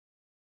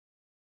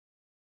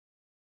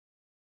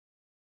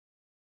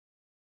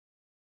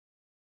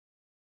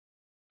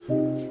It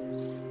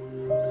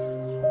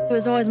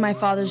was always my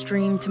father's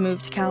dream to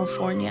move to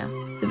California,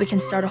 that we can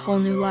start a whole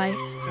new life.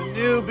 To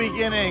new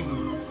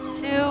beginnings.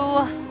 To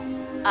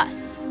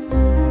us.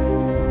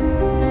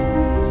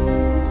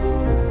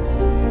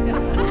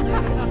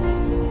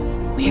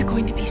 We are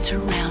going to be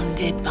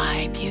surrounded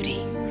by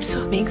beauty.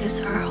 So make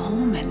this our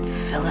home and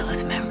fill it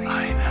with memories.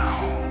 I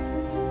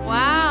know.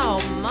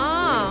 Wow,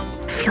 Mom.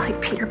 I feel like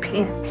Peter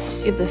Pan.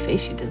 You have the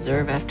face you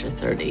deserve after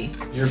 30.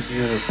 You're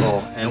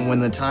beautiful. And when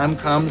the time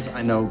comes,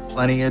 I know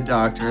plenty of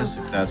doctors,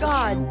 if that's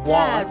what you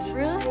Dad, want.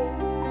 really?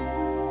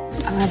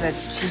 I'll have a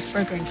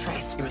cheeseburger and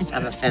fries. You must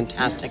have a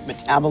fantastic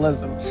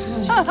metabolism.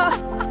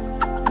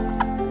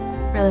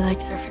 Really like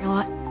surfing a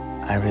lot.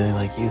 I really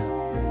like you.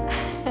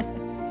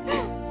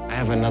 I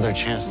have another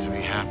chance to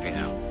be happy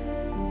now.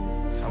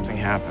 Something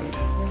happened.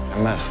 I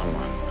met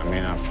someone. I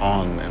mean, I've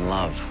fallen in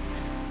love.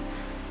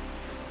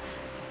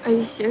 Are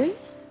you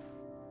serious?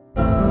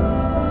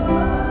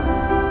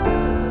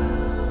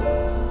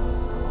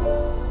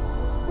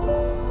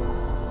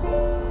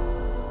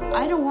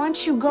 I don't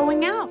want you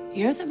going out.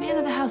 You're the man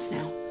of the house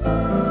now.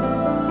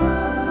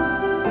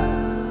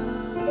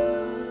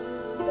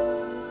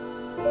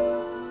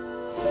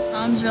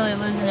 Mom's really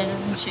losing it,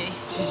 isn't she?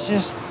 She's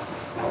just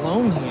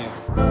alone here.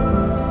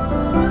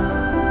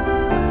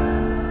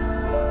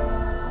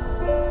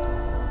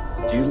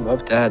 Do you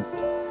love Dad?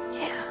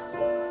 Yeah.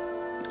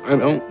 I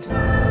don't.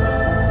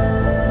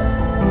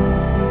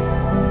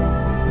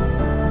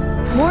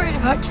 I'm worried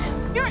about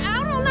Jim. You're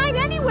out all night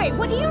anyway.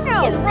 What do you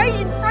know? He's right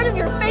in front of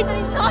your face and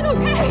he's not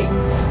okay.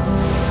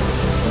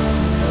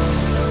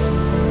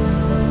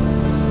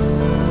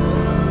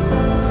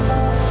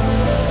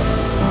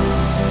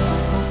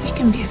 We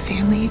can be a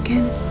family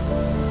again.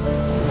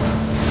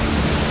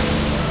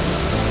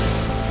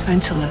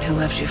 Find someone who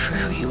loves you for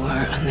who you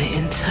are on the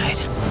inside.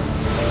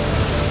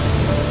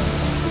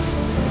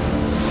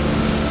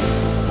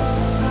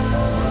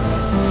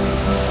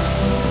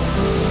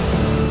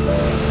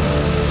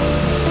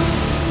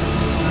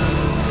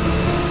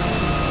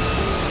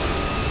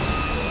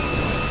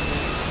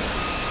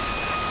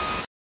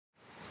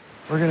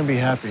 We're gonna be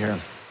happy here.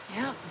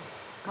 Yeah.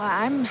 Well,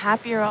 I'm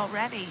happier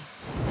already.